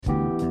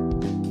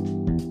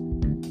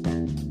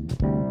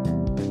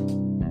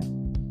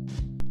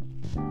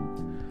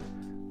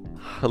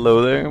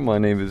Hello there, my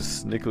name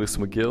is Nicholas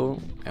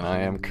McGill, and I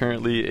am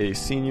currently a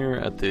senior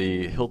at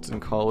the Hilton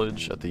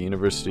College at the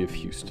University of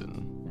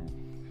Houston.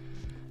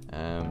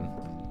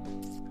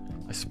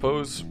 I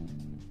suppose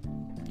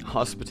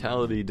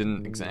hospitality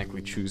didn't exactly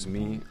choose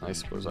me. I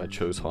suppose I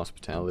chose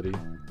hospitality.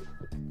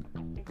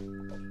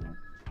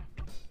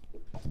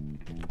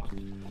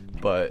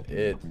 But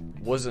it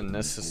wasn't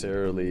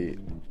necessarily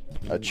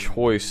a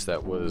choice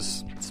that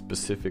was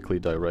specifically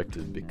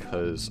directed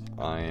because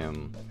I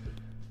am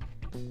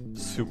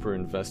super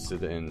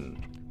invested in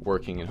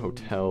working in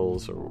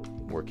hotels or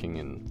working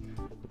in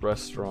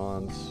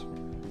restaurants.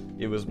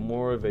 It was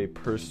more of a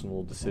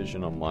personal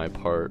decision on my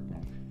part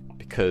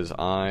because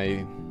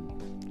I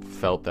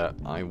felt that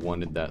I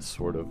wanted that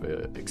sort of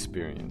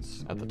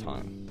experience at the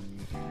time.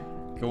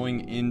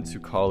 Going into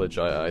college,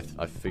 I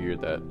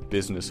figured that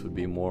business would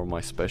be more my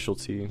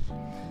specialty.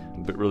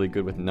 I'm really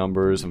good with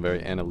numbers. I'm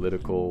very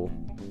analytical,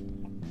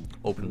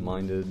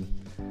 open-minded.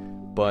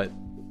 But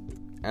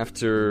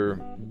after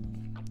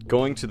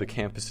going to the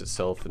campus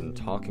itself and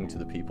talking to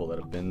the people that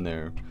have been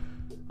there,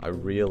 I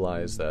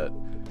realized that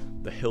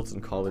the Hilton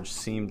College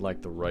seemed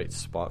like the right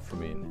spot for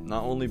me.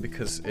 Not only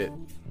because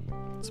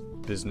it's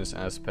business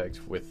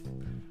aspect with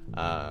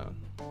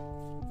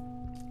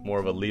more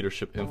of a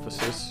leadership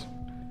emphasis,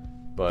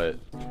 but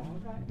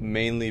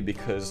mainly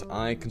because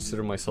I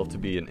consider myself to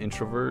be an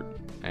introvert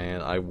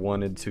and I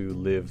wanted to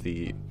live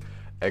the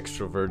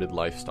extroverted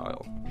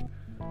lifestyle.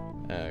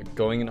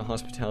 Going into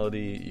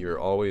hospitality, you're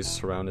always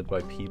surrounded by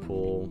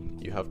people.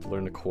 You have to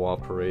learn to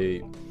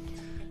cooperate.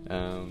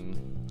 You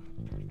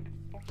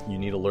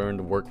need to learn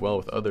to work well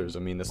with others. I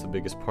mean, that's the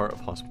biggest part of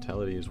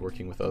hospitality, is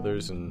working with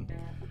others and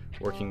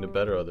working to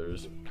better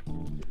others.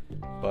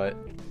 But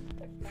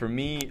for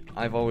me,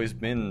 I've always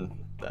been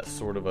that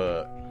sort of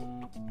a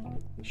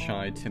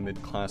shy,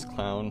 timid class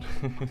clown.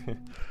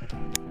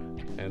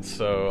 And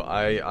so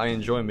I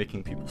enjoy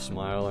making people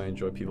smile. I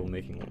enjoy people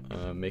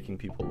making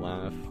people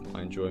laugh.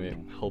 I enjoy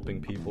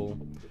helping people.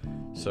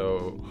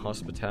 So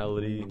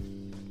hospitality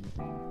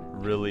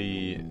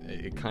really,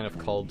 it kind of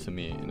called to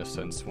me in a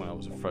sense when I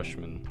was a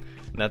freshman.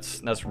 And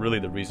that's really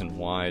the reason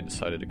why I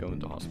decided to go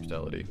into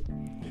hospitality.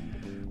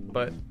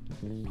 But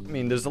I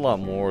mean, there's a lot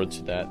more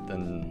to that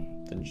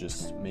than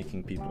just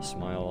making people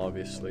smile,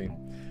 obviously.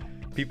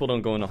 People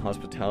don't go into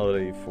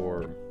hospitality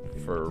for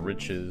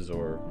riches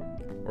or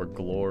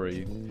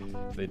glory.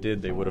 If they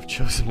did, they would have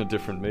chosen a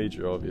different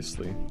major,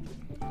 obviously.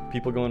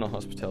 People go into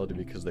hospitality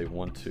because they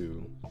want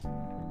to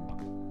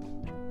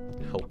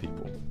help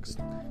people,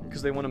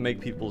 because they want to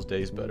make people's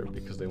days better,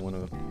 because they want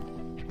to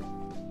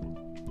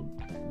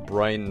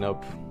brighten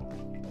up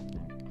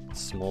a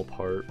small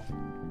part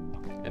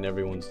in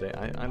everyone's day.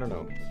 I don't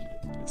know.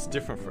 It's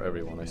different for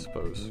everyone, I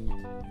suppose.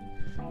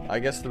 I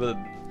guess the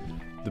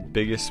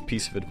biggest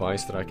piece of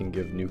advice that I can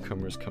give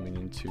newcomers coming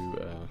into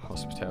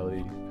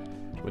hospitality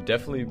would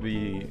definitely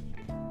be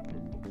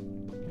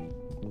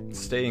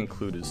stay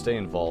included, stay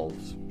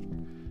involved.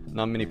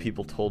 Not many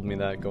people told me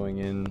that going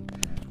in.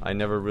 I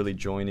never really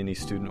joined any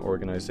student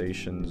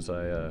organizations.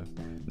 I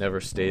never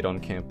stayed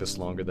on campus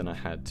longer than I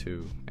had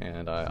to,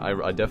 and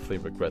I definitely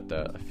regret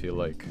that. I feel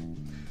like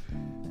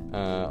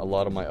a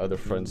lot of my other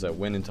friends that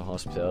went into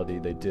hospitality,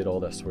 they did all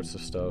that sorts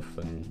of stuff,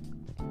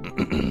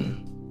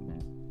 and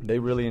they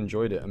really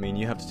enjoyed it. I mean,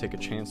 you have to take a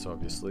chance,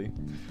 obviously.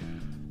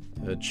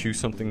 Choose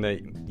something that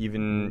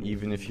even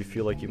if you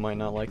feel like you might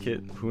not like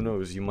it, who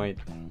knows, you might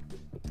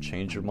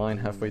change your mind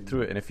halfway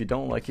through it. And if you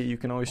don't like it, you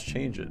can always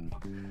change it.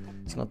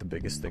 It's not the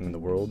biggest thing in the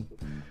world.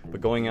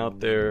 But going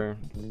out there,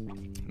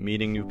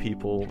 meeting new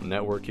people,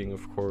 networking,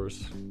 of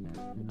course,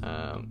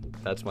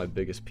 that's my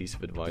biggest piece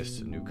of advice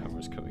to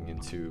newcomers coming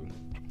into,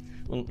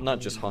 well, not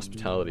just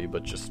hospitality,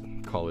 but just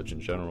college in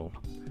general.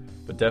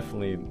 But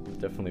definitely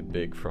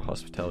big for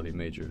hospitality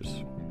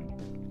majors.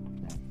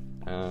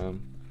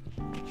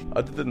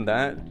 Other than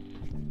that,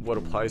 what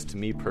applies to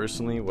me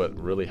personally, what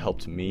really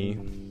helped me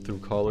through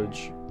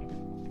college,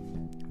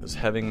 is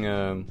having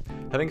a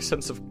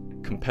sense of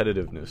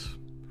competitiveness.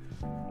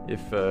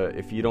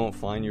 If you don't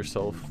find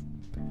yourself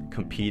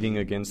competing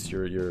against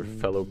your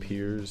fellow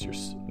peers,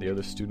 the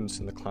other students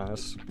in the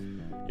class,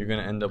 you're going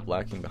to end up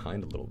lacking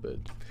behind a little bit.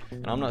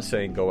 And I'm not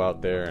saying go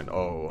out there and,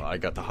 I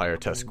got the higher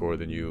test score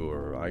than you,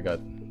 or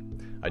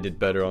I did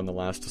better on the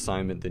last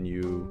assignment than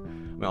you.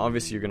 I mean,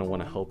 obviously you're going to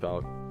want to help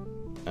out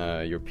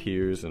your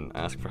peers and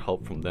ask for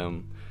help from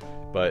them.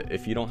 But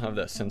if you don't have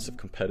that sense of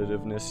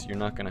competitiveness, you're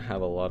not going to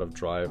have a lot of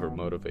drive or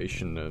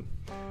motivation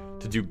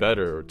to do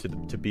better or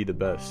to be the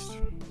best.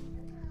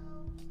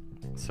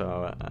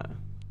 So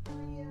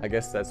I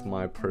guess that's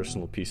my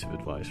personal piece of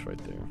advice right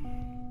there.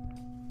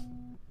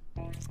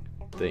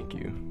 Thank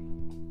you.